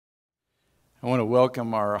I want to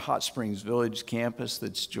welcome our Hot Springs Village campus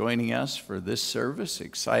that's joining us for this service.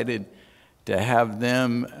 Excited to have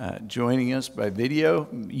them joining us by video.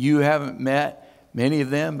 You haven't met many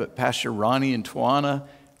of them, but Pastor Ronnie and Tawana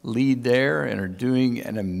lead there and are doing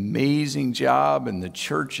an amazing job, and the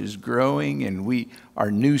church is growing, and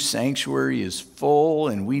our new sanctuary is full,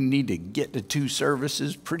 and we need to get to 2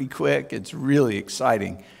 services pretty quick. It's really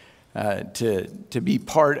exciting to be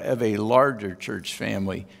part of a larger church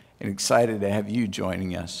family, and excited to have you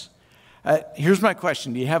joining us. Here's my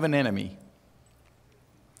question. Do you have an enemy?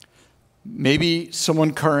 Maybe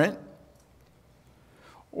someone current,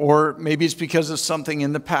 or maybe it's because of something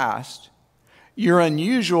in the past. You're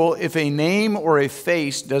unusual if a name or a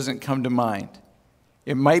face doesn't come to mind.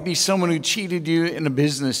 It might be someone who cheated you in a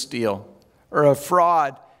business deal, or a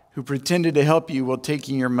fraud who pretended to help you while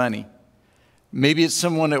taking your money. Maybe it's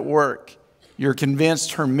someone at work. You're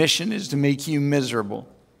convinced her mission is to make you miserable.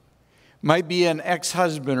 Might be an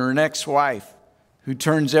ex-husband or an ex-wife who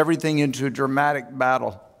turns everything into a dramatic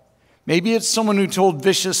battle. Maybe it's someone who told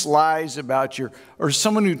vicious lies about you, or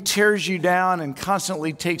someone who tears you down and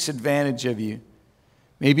constantly takes advantage of you.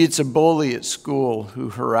 Maybe it's a bully at school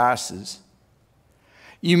who harasses.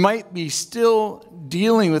 You might be still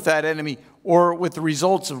dealing with that enemy or with the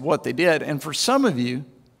results of what they did. And for some of you,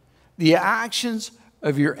 the actions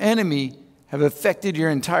of your enemy have affected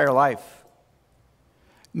your entire life.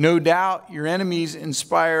 No doubt your enemies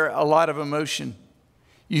inspire a lot of emotion.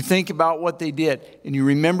 You think about what they did, and you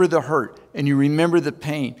remember the hurt, and you remember the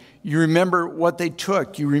pain. You remember what they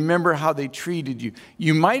took. You remember how they treated you.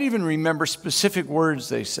 You might even remember specific words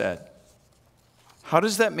they said. How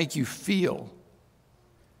does that make you feel?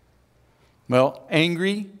 Well,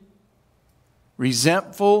 angry,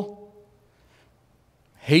 resentful,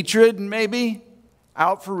 hatred maybe,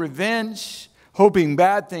 out for revenge, hoping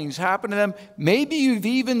bad things happen to them. Maybe you've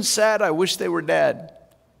even said, I wish they were dead.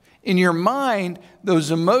 In your mind, those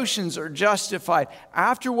emotions are justified.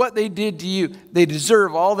 After what they did to you, they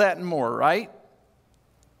deserve all that and more, right?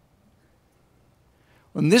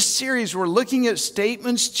 In this series, we're looking at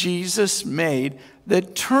statements Jesus made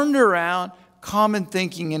that turned around common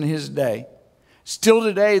thinking in his day. Still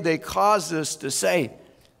today, they cause us to say,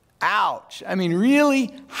 ouch. I mean,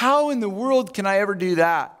 really? How in the world can I ever do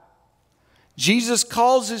that? Jesus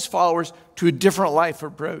calls his followers to a different life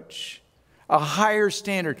approach, a higher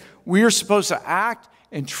standard. We are supposed to act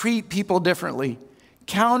and treat people differently.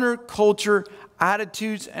 Counterculture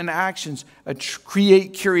attitudes and actions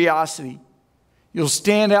create curiosity. You'll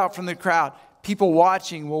stand out from the crowd. People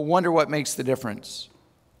watching will wonder what makes the difference.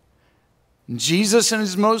 Jesus, in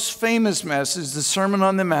his most famous message, the Sermon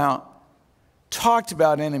on the Mount, talked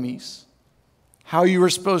about enemies, how you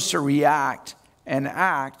were supposed to react and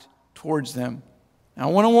act towards them. Now,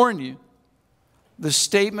 I want to warn you, the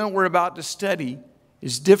statement we're about to study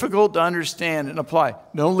is difficult to understand and apply.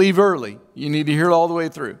 Don't leave early. You need to hear it all the way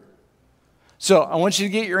through. So I want you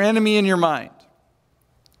to get your enemy in your mind.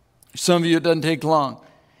 Some of you, it doesn't take long.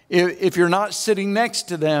 If you're not sitting next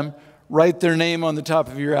to them, write their name on the top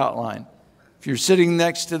of your outline. If you're sitting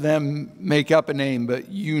next to them, make up a name, but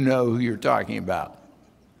you know who you're talking about.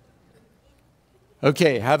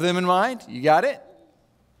 Okay, have them in mind? You got it?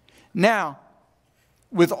 Now,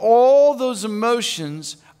 with all those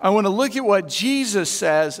emotions, I want to look at what Jesus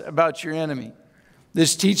says about your enemy.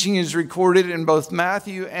 This teaching is recorded in both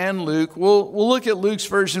Matthew and Luke. We'll look at Luke's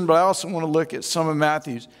version, but I also want to look at some of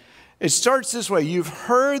Matthew's. It starts this way. You've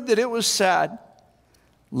heard that it was said,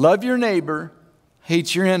 love your neighbor,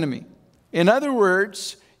 hate your enemy. In other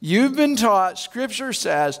words, you've been taught, Scripture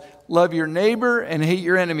says, love your neighbor and hate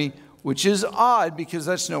your enemy, which is odd because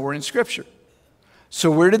that's nowhere in Scripture. So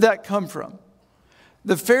where did that come from?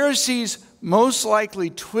 The Pharisees most likely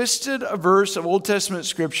twisted a verse of Old Testament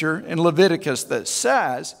Scripture in Leviticus that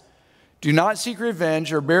says, do not seek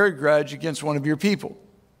revenge or bear a grudge against one of your people,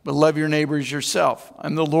 but love your neighbors yourself.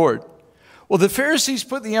 I'm the Lord. Well, the Pharisees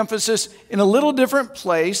put the emphasis in a little different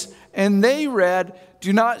place, and they read,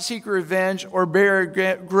 do not seek revenge or bear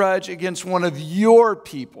a grudge against one of your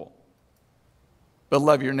people, but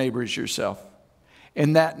love your neighbors yourself.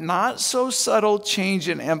 And that not so subtle change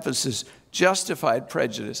in emphasis justified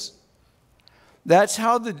prejudice. That's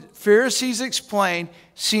how the Pharisees explained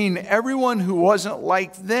seeing everyone who wasn't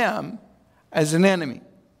like them as an enemy.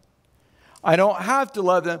 I don't have to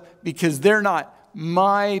love them because they're not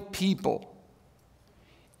my people.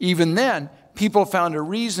 Even then, people found a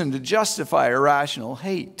reason to justify irrational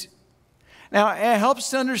hate. Now, it helps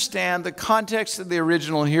to understand the context of the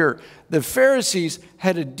original here. The Pharisees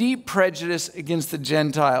had a deep prejudice against the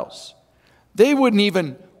Gentiles. They wouldn't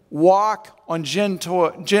even walk on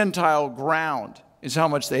Gentile ground, is how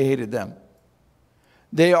much they hated them.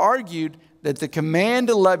 They argued that the command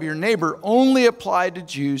to love your neighbor only applied to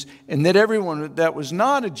Jews and that everyone that was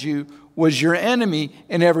not a Jew was your enemy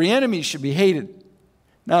and every enemy should be hated.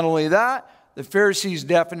 Not only that, the Pharisees'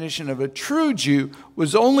 definition of a true Jew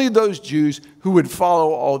was only those Jews who would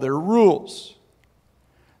follow all their rules.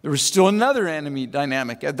 There was still another enemy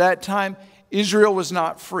dynamic. At that time, Israel was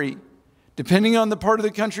not free. Depending on the part of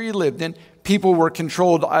the country you lived in, people were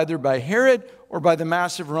controlled either by Herod or by the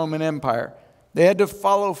massive Roman Empire. They had to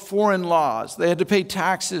follow foreign laws. They had to pay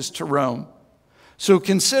taxes to Rome. So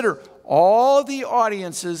consider all the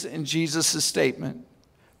audiences in Jesus' statement.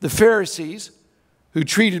 The Pharisees, who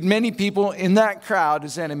treated many people in that crowd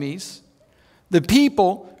as enemies. The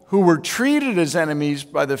people who were treated as enemies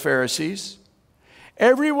by the Pharisees.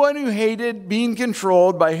 Everyone who hated being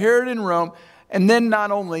controlled by Herod and Rome. And then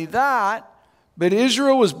not only that, but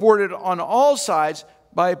Israel was bordered on all sides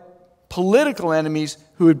by political enemies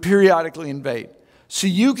who would periodically invade. So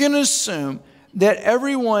you can assume that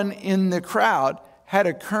everyone in the crowd had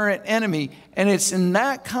a current enemy. And it's in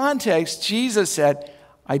that context Jesus said,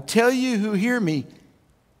 I tell you who hear me,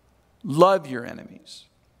 love your enemies.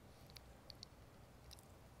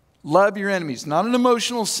 Love your enemies. Not an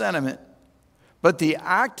emotional sentiment, but the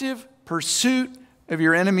active pursuit of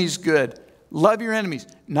your enemy's good. Love your enemies.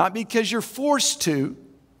 Not because you're forced to,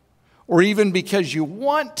 or even because you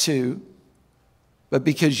want to, but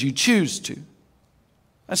because you choose to.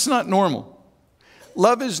 That's not normal.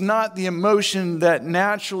 Love is not the emotion that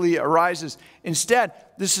naturally arises. Instead,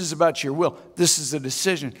 this is about your will. This is a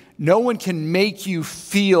decision. No one can make you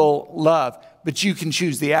feel love, but you can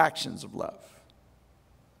choose the actions of love.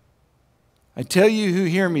 I tell you who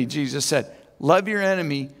hear me, Jesus said, love your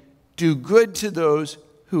enemy, do good to those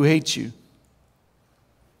who hate you.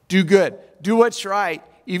 Do good. Do what's right,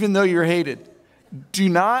 even though you're hated. Do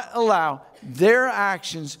not allow their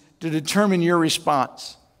actions to determine your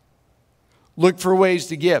response. Look for ways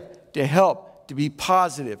to give, to help, to be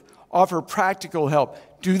positive. Offer practical help.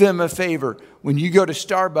 Do them a favor. When you go to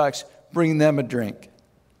Starbucks, bring them a drink.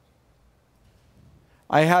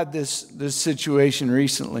 I had this situation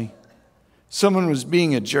recently. Someone was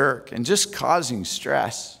being a jerk and just causing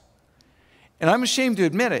stress. And I'm ashamed to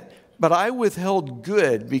admit it, but I withheld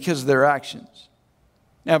good because of their actions.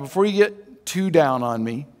 Now, before you get too down on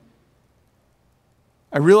me,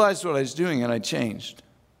 I realized what I was doing and I changed.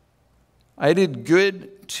 I did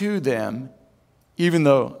good to them, even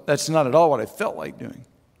though that's not at all what I felt like doing.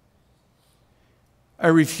 I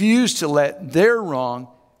refused to let their wrong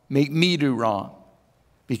make me do wrong,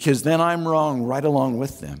 because then I'm wrong right along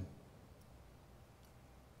with them.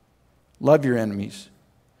 Love your enemies.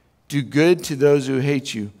 Do good to those who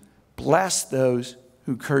hate you. Bless those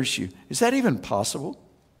who curse you. Is that even possible?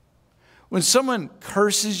 When someone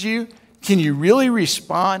curses you, can you really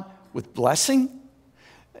respond with blessing?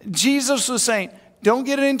 Jesus was saying, don't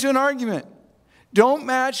get into an argument. Don't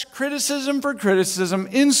match criticism for criticism,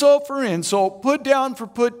 insult for insult, put down for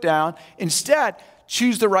put down. Instead,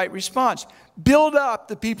 choose the right response. Build up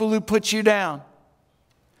the people who put you down.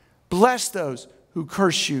 Bless those who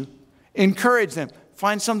curse you. Encourage them.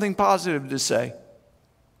 Find something positive to say.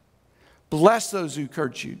 Bless those who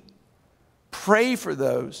curse you. Pray for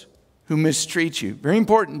those who mistreat you. Very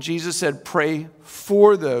important. Jesus said, pray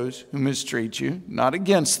for those who mistreat you, not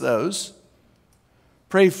against those.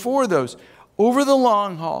 Pray for those. Over the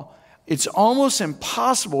long haul, it's almost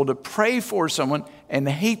impossible to pray for someone and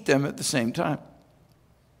hate them at the same time.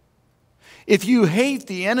 If you hate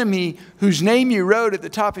the enemy whose name you wrote at the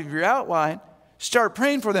top of your outline, start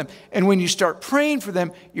praying for them. And when you start praying for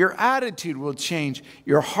them, your attitude will change.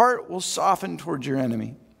 Your heart will soften towards your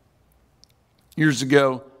enemy. Years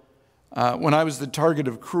ago, when I was the target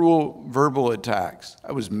of cruel verbal attacks,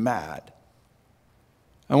 I was mad.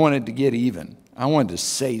 I wanted to get even. I wanted to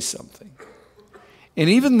say something. And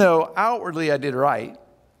even though outwardly I did right,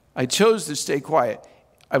 I chose to stay quiet.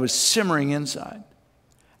 I was simmering inside.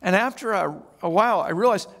 And after a while, I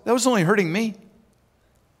realized that was only hurting me.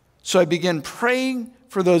 So I began praying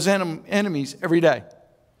for those enemies every day.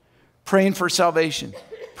 Praying for salvation.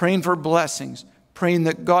 Praying for blessings. Praying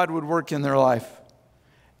that God would work in their life.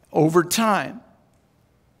 Over time,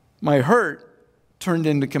 my hurt turned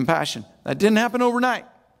into compassion. That didn't happen overnight.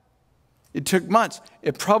 It took months.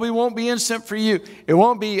 It probably won't be instant for you. It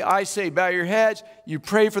won't be, I say, bow your heads. You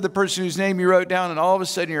pray for the person whose name you wrote down, and all of a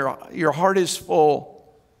sudden your heart is full.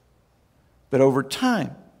 But over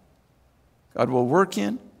time, God will work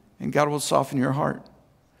in, and God will soften your heart.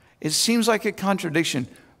 It seems like a contradiction,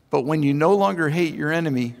 but when you no longer hate your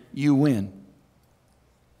enemy, you win.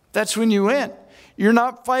 That's when you win. You're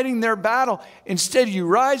not fighting their battle. Instead, you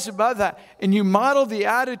rise above that and you model the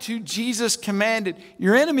attitude Jesus commanded.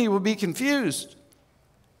 Your enemy will be confused.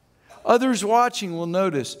 Others watching will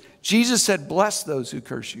notice. Jesus said, bless those who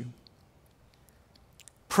curse you.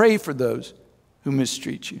 Pray for those who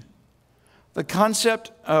mistreat you. The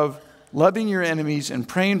concept of loving your enemies and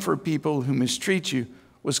praying for people who mistreat you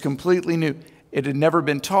was completely new. It had never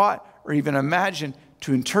been taught or even imagined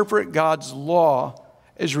to interpret God's law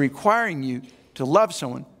as requiring you to love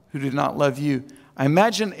someone who did not love you. I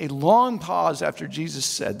imagine a long pause after Jesus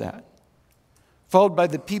said that, followed by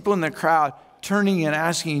the people in the crowd turning and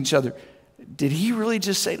asking each other, did he really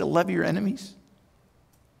just say to love your enemies?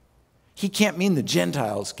 He can't mean the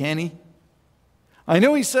Gentiles, can he? I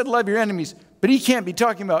know he said love your enemies, but he can't be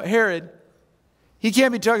talking about Herod. He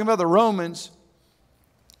can't be talking about the Romans.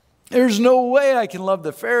 There's no way I can love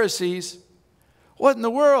the Pharisees. What in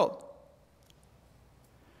the world?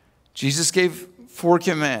 Jesus gave 4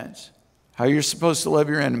 commands how you're supposed to love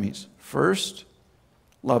your enemies. First,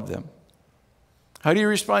 love them. How do you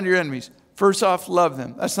respond to your enemies? First off, love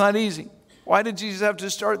them. That's not easy. Why did Jesus have to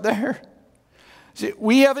start there? See,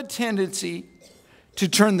 we have a tendency to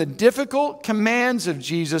turn the difficult commands of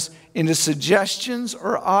Jesus into suggestions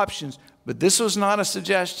or options. But this was not a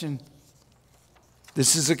suggestion.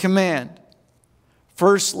 This is a command.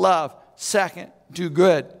 First, love. Second, do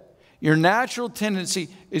good. Your natural tendency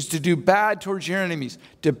is to do bad towards your enemies,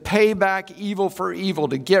 to pay back evil for evil,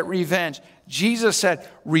 to get revenge. Jesus said,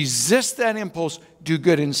 resist that impulse, do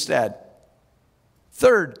good instead.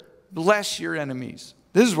 Third, bless your enemies.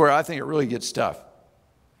 This is where I think it really gets tough.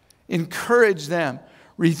 Encourage them.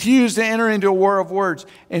 Refuse to enter into a war of words.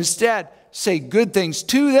 Instead, say good things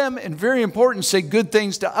to them, and very important, say good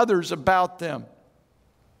things to others about them.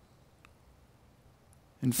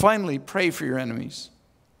 And finally, pray for your enemies.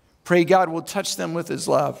 Pray God will touch them with his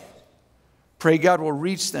love. Pray God will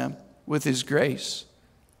reach them with his grace.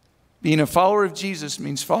 Being a follower of Jesus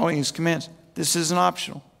means following his commands. This isn't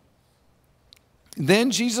optional.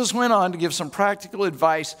 Then Jesus went on to give some practical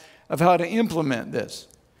advice of how to implement this.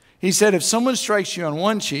 He said, if someone strikes you on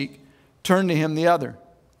one cheek, turn to him the other.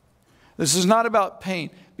 This is not about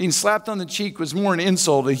pain. Being slapped on the cheek was more an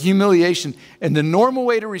insult, a humiliation, and the normal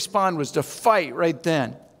way to respond was to fight right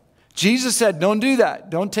then. Jesus said, don't do that.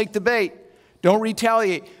 Don't take the bait. Don't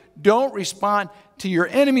retaliate. Don't respond to your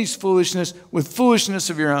enemy's foolishness with foolishness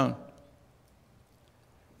of your own.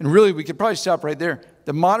 And really, we could probably stop right there.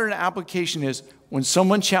 The modern application is when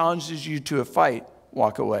someone challenges you to a fight,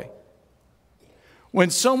 walk away. When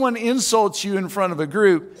someone insults you in front of a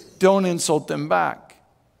group, don't insult them back.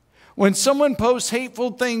 When someone posts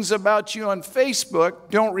hateful things about you on Facebook,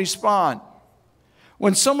 don't respond.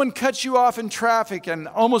 When someone cuts you off in traffic and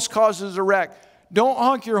almost causes a wreck, don't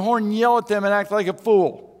honk your horn and yell at them and act like a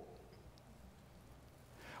fool.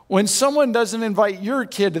 When someone doesn't invite your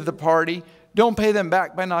kid to the party, don't pay them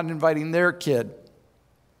back by not inviting their kid.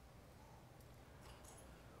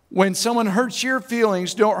 When someone hurts your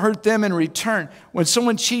feelings, don't hurt them in return. When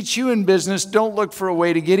someone cheats you in business, don't look for a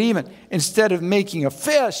way to get even. Instead of making a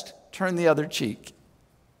fist, turn the other cheek.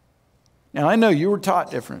 Now, I know you were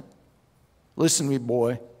taught different. Listen to me,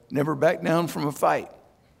 boy. Never back down from a fight.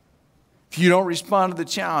 If you don't respond to the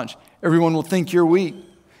challenge, everyone will think you're weak.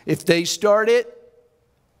 If they start it,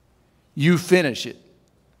 you finish it.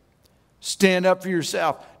 Stand up for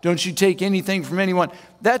yourself. Don't you take anything from anyone.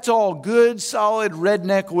 That's all good, solid,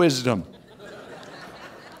 redneck wisdom.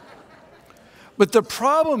 But the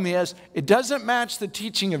problem is, it doesn't match the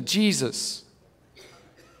teaching of Jesus.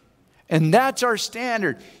 And that's our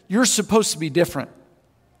standard. You're supposed to be different.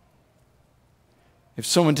 If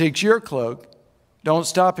someone takes your cloak, don't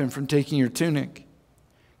stop him from taking your tunic.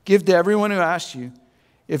 Give to everyone who asks you.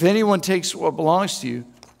 If anyone takes what belongs to you,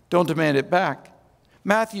 don't demand it back.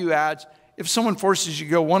 Matthew adds, if someone forces you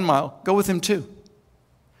to go 1 mile, go with him 2.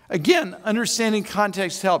 Again, understanding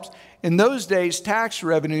context helps. In those days, tax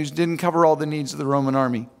revenues didn't cover all the needs of the Roman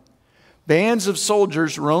army. Bands of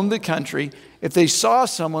soldiers roamed the country. If they saw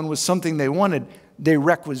someone with something they wanted, they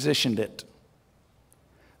requisitioned it.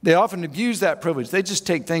 They often abused that privilege. They just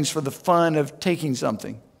take things for the fun of taking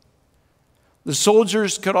something. The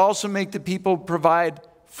soldiers could also make the people provide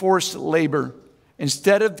forced labor.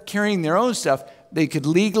 Instead of carrying their own stuff, they could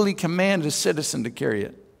legally command a citizen to carry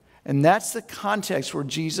it. And that's the context where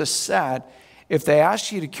Jesus said, if they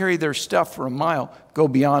ask you to carry their stuff for 1 mile, go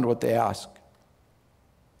beyond what they ask.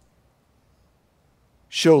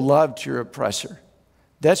 Show love to your oppressor.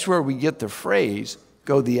 That's where we get the phrase,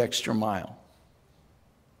 go the extra mile.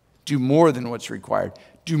 Do more than what's required.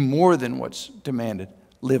 Do more than what's demanded.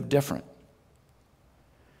 Live different.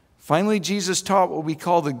 Finally, Jesus taught what we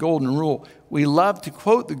call the golden rule. We love to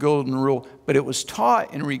quote the golden rule, but it was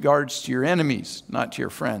taught in regards to your enemies, not to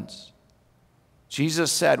your friends.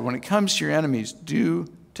 Jesus said, when it comes to your enemies, do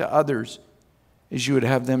to others as you would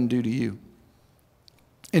have them do to you.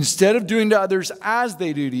 Instead of doing to others as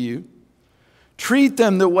they do to you, treat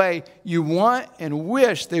them the way you want and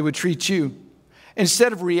wish they would treat you.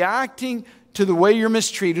 Instead of reacting to the way you're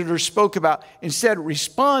mistreated or spoke about, instead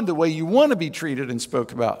respond the way you want to be treated and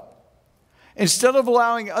spoke about. Instead of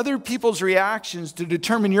allowing other people's reactions to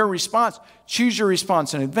determine your response, choose your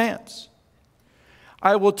response in advance.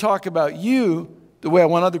 I will talk about you the way I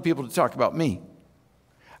want other people to talk about me.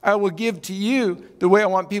 I will give to you the way I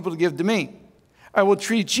want people to give to me. I will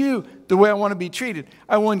treat you the way I want to be treated.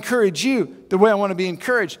 I will encourage you the way I want to be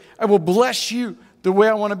encouraged. I will bless you the way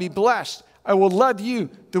I want to be blessed. I will love you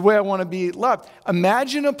the way I want to be loved.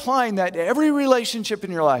 Imagine applying that to every relationship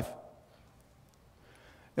in your life.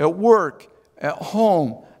 At work, at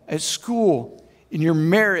home, at school, in your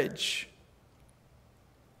marriage.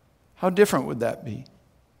 How different would that be?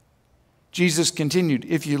 Jesus continued,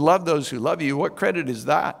 if you love those who love you, what credit is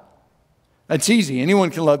that? That's easy. Anyone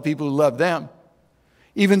can love people who love them.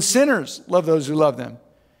 Even sinners love those who love them.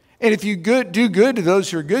 And if you do good to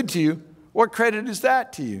those who are good to you, what credit is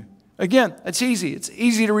that to you? Again, that's easy. It's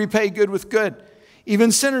easy to repay good with good.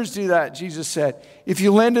 Even sinners do that, Jesus said. If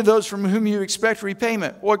you lend to those from whom you expect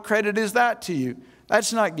repayment, what credit is that to you?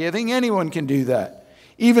 That's not giving. Anyone can do that.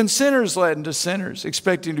 Even sinners lend to sinners,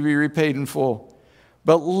 expecting to be repaid in full.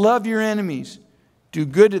 But love your enemies, do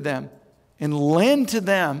good to them, and lend to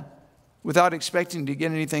them without expecting to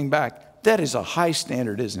get anything back. That is a high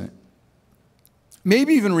standard, isn't it?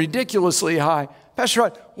 Maybe even ridiculously high. Pastor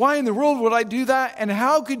Rod, why in the world would I do that? And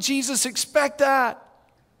how could Jesus expect that?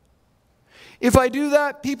 If I do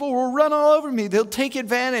that, people will run all over me. They'll take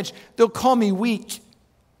advantage. They'll call me weak.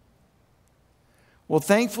 Well,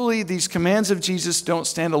 thankfully, these commands of Jesus don't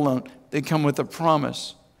stand alone. They come with a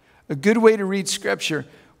promise. A good way to read Scripture,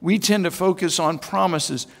 we tend to focus on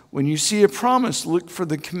promises. When you see a promise, look for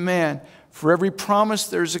the command. For every promise,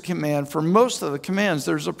 there's a command. For most of the commands,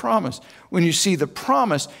 there's a promise. When you see the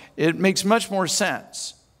promise, it makes much more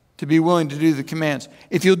sense to be willing to do the commands.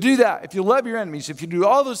 If you'll do that, if you love your enemies, if you do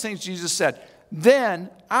all those things Jesus said, then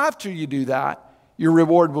after you do that, your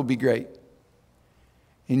reward will be great.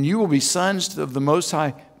 And you will be sons of the Most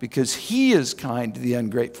High because He is kind to the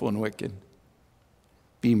ungrateful and wicked.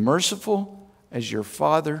 Be merciful as your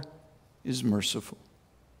Father is merciful.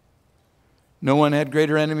 No one had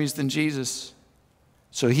greater enemies than Jesus,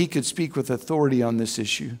 so He could speak with authority on this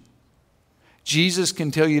issue. Jesus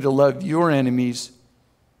can tell you to love your enemies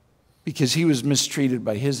because He was mistreated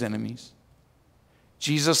by His enemies.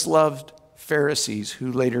 Jesus loved Pharisees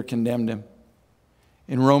who later condemned Him,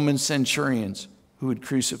 and Roman centurions who would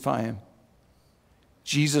crucify Him.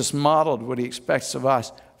 Jesus modeled what He expects of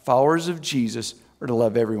us. Followers of Jesus are to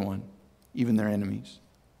love everyone, even their enemies.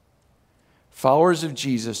 Followers of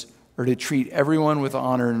Jesus are to treat everyone with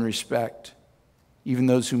honor and respect, even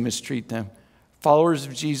those who mistreat them. Followers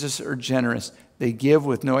of Jesus are generous. They give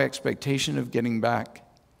with no expectation of getting back.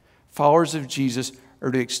 Followers of Jesus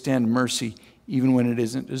are to extend mercy even when it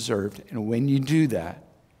isn't deserved. And when you do that,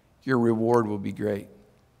 your reward will be great.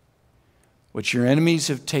 What your enemies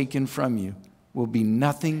have taken from you will be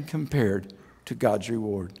nothing compared to God's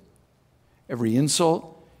reward. Every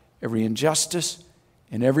insult, every injustice,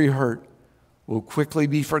 and every hurt will quickly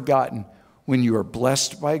be forgotten when you are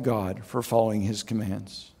blessed by God for following His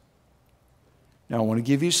commands. Now, I want to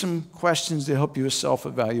give you some questions to help you with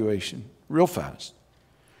self-evaluation, real fast.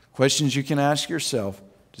 Questions you can ask yourself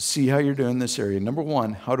to see how you're doing in this area. Number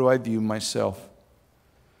one, how do I view myself?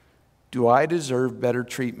 Do I deserve better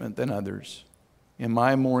treatment than others? Am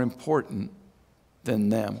I more important than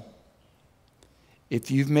them?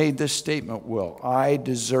 If you've made this statement, well, I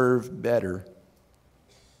deserve better,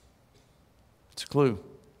 it's a clue.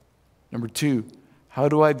 Number two, how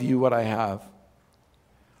do I view what I have?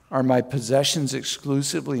 Are my possessions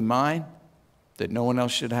exclusively mine that no one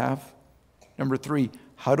else should have? Number three,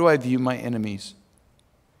 how do I view my enemies?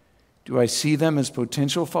 Do I see them as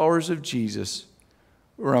potential followers of Jesus,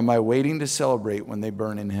 or am I waiting to celebrate when they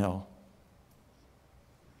burn in hell?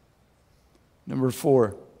 Number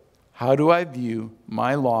four, how do I view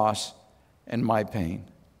my loss and my pain?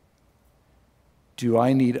 Do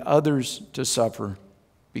I need others to suffer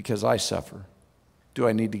because I suffer? Do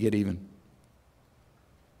I need to get even?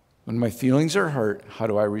 When my feelings are hurt, how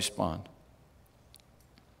do I respond?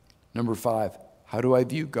 Number five, how do I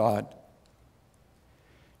view God?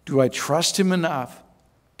 Do I trust Him enough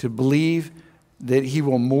to believe that He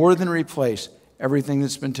will more than replace everything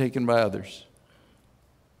that's been taken by others?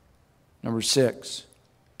 Number 6,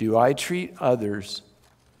 do I treat others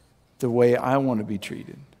the way I want to be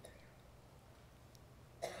treated?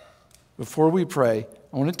 Before we pray,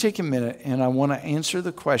 I want to take a minute and I want to answer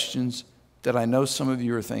the questions that I know some of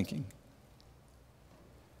you are thinking.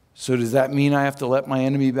 So does that mean I have to let my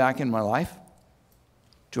enemy back in my life?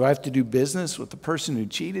 Do I have to do business with the person who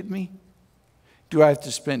cheated me? Do I have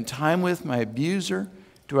to spend time with my abuser?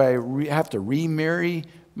 Do I have to remarry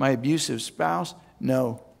my abusive spouse?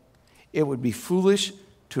 No. It would be foolish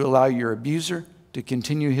to allow your abuser to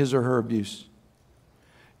continue his or her abuse.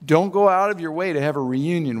 Don't go out of your way to have a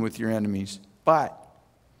reunion with your enemies, but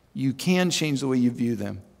you can change the way you view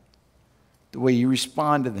them, the way you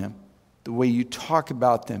respond to them, the way you talk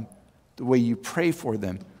about them, the way you pray for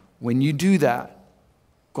them. When you do that,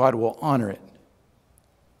 God will honor it,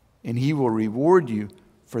 and he will reward you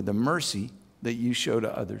for the mercy that you show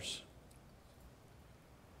to others.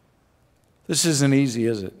 This isn't easy,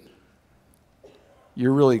 is it?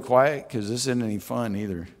 You're really quiet because this isn't any fun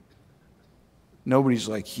either. Nobody's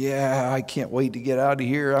like, yeah, I can't wait to get out of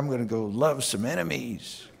here. I'm going to go love some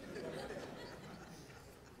enemies.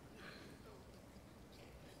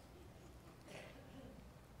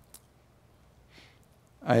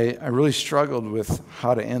 I really struggled with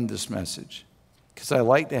how to end this message because I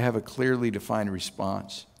like to have a clearly defined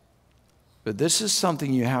response. But this is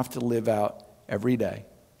something you have to live out every day,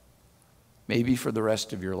 maybe for the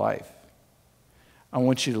rest of your life. I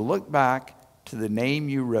want you to look back to the name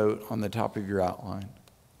you wrote on the top of your outline.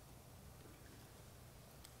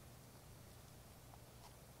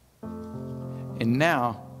 And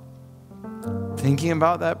now, thinking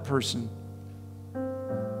about that person,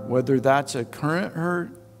 whether that's a current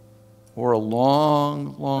hurt or a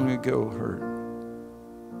long, long ago hurt,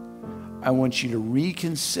 I want you to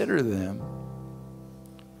reconsider them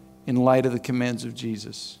in light of the commands of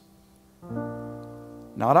Jesus.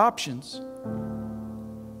 Not options,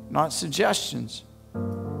 not suggestions,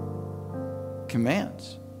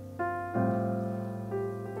 commands.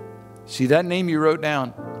 See that name you wrote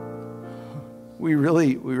down? We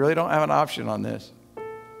really don't have an option on this.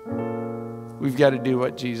 We've got to do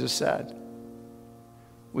what Jesus said.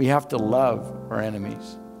 We have to love our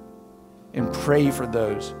enemies and pray for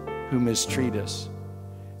those who mistreat us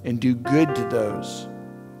and do good to those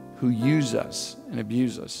who use us and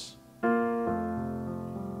abuse us.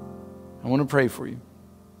 I want to pray for you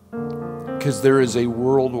because there is a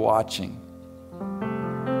world watching,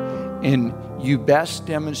 and you best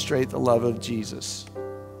demonstrate the love of Jesus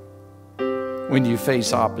when you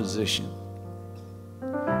face opposition.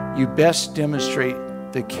 You best demonstrate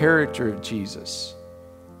the character of Jesus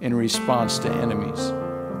in response to enemies.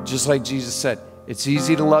 Just like Jesus said, it's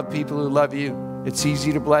easy to love people who love you. It's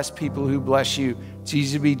easy to bless people who bless you. It's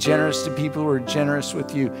easy to be generous to people who are generous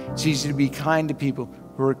with you. It's easy to be kind to people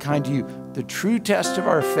who are kind to you. The true test of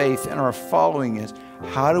our faith and our following is,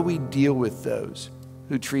 how do we deal with those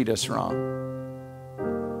who treat us wrong?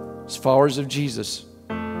 As followers of Jesus,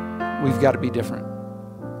 we've got to be different.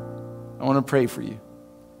 I want to pray for you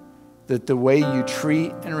that the way you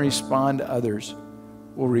treat and respond to others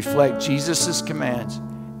will reflect Jesus' commands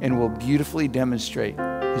and will beautifully demonstrate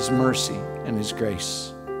his mercy and his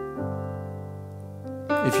grace.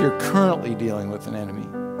 If you're currently dealing with an enemy,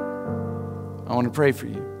 I want to pray for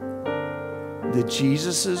you that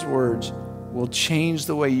Jesus' words will change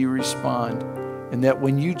the way you respond, and that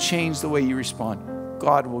when you change the way you respond,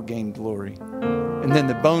 God will gain glory. And then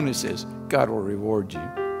the bonus is God will reward you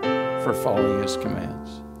for following his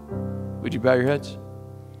commands. Would you bow your heads?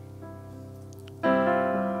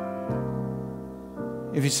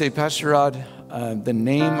 If you say, Pastor Rod, the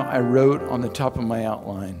name I wrote on the top of my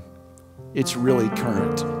outline, it's really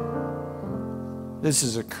current. This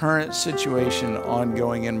is a current situation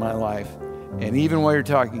ongoing in my life. And even while you're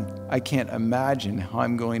talking, I can't imagine how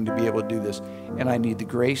I'm going to be able to do this. And I need the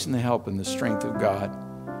grace and the help and the strength of God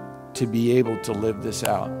to be able to live this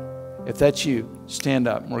out. If that's you, stand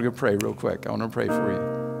up. We're going to pray real quick. I want to pray for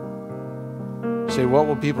you. Say, what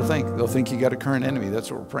will people think? They'll think you got a current enemy.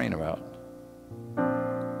 That's what we're praying about.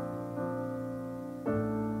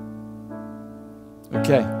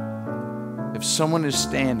 Okay. If someone is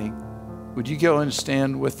standing, would you go and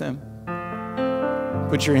stand with them?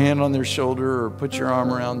 Put your hand on their shoulder or put your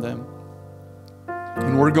arm around them.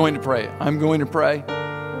 And we're going to pray. I'm going to pray,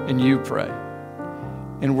 and you pray.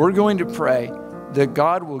 And we're going to pray that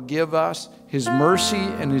God will give us his mercy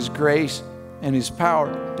and his grace and his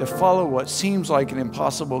power to follow what seems like an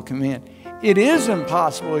impossible command. It is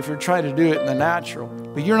impossible if you're trying to do it in the natural,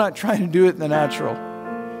 but you're not trying to do it in the natural.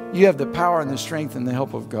 You have the power and the strength and the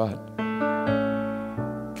help of God.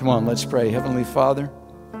 Come on, let's pray. Heavenly Father,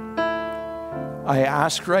 I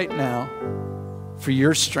ask right now for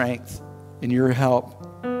your strength and your help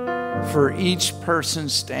for each person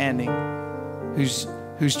standing who's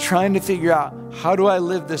trying to figure out, how do I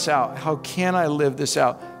live this out? How can I live this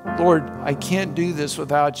out? Lord, I can't do this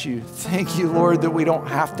without you. Thank you, Lord, that we don't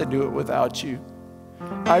have to do it without you.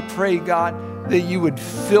 I pray, God, that you would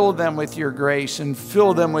fill them with your grace and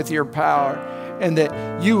fill them with your power, and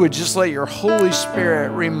that you would just let your Holy Spirit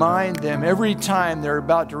remind them every time they're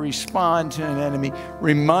about to respond to an enemy,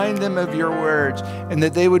 remind them of your words, and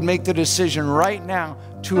that they would make the decision right now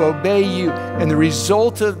to obey you. And the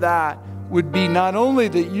result of that would be not only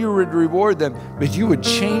that you would reward them, but you would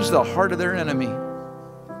change the heart of their enemy.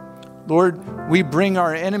 Lord, we bring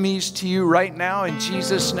our enemies to you right now in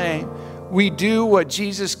Jesus' name. We do what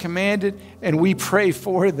Jesus commanded, and we pray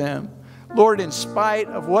for them. Lord, in spite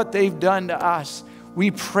of what they've done to us,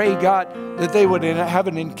 we pray, God, that they would have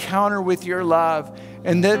an encounter with your love,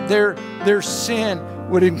 and that their sin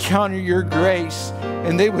would encounter your grace,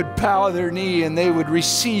 and they would bow their knee and they would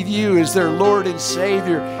receive you as their Lord and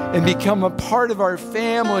Savior and become a part of our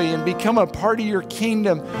family and become a part of your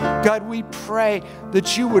kingdom. God, we pray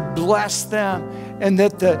that you would bless them, and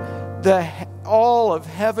that all of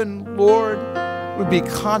heaven, Lord, would be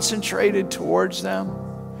concentrated towards them.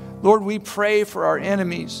 Lord, we pray for our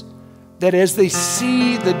enemies, that as they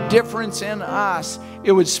see the difference in us,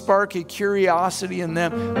 it would spark a curiosity in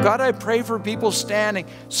them. God, I pray for people standing,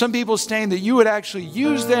 some people standing, that you would actually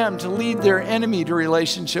use them to lead their enemy to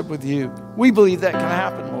relationship with you. We believe that can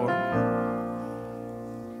happen, Lord.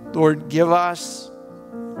 Lord, give us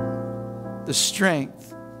the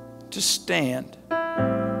strength to stand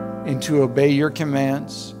and to obey your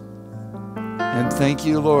commands. And thank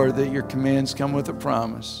you, Lord, that your commands come with a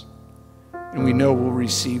promise, and we know we'll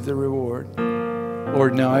receive the reward.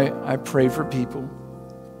 Lord, now I pray for people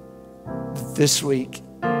that this week,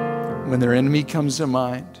 when their enemy comes to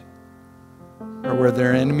mind, or where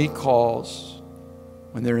their enemy calls,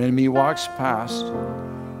 when their enemy walks past,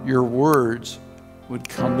 your words would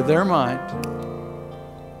come to their mind,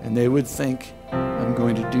 and they would think, I'm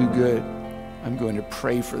going to do good. I'm going to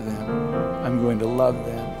pray for them. I'm going to love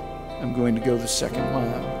them. I'm going to go the second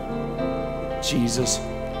mile. Jesus,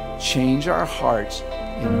 change our hearts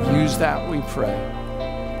and use that, we pray.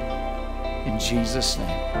 In Jesus' name,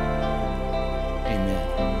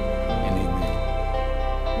 amen and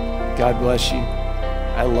amen. God bless you.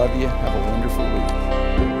 I love you. Have a wonderful week.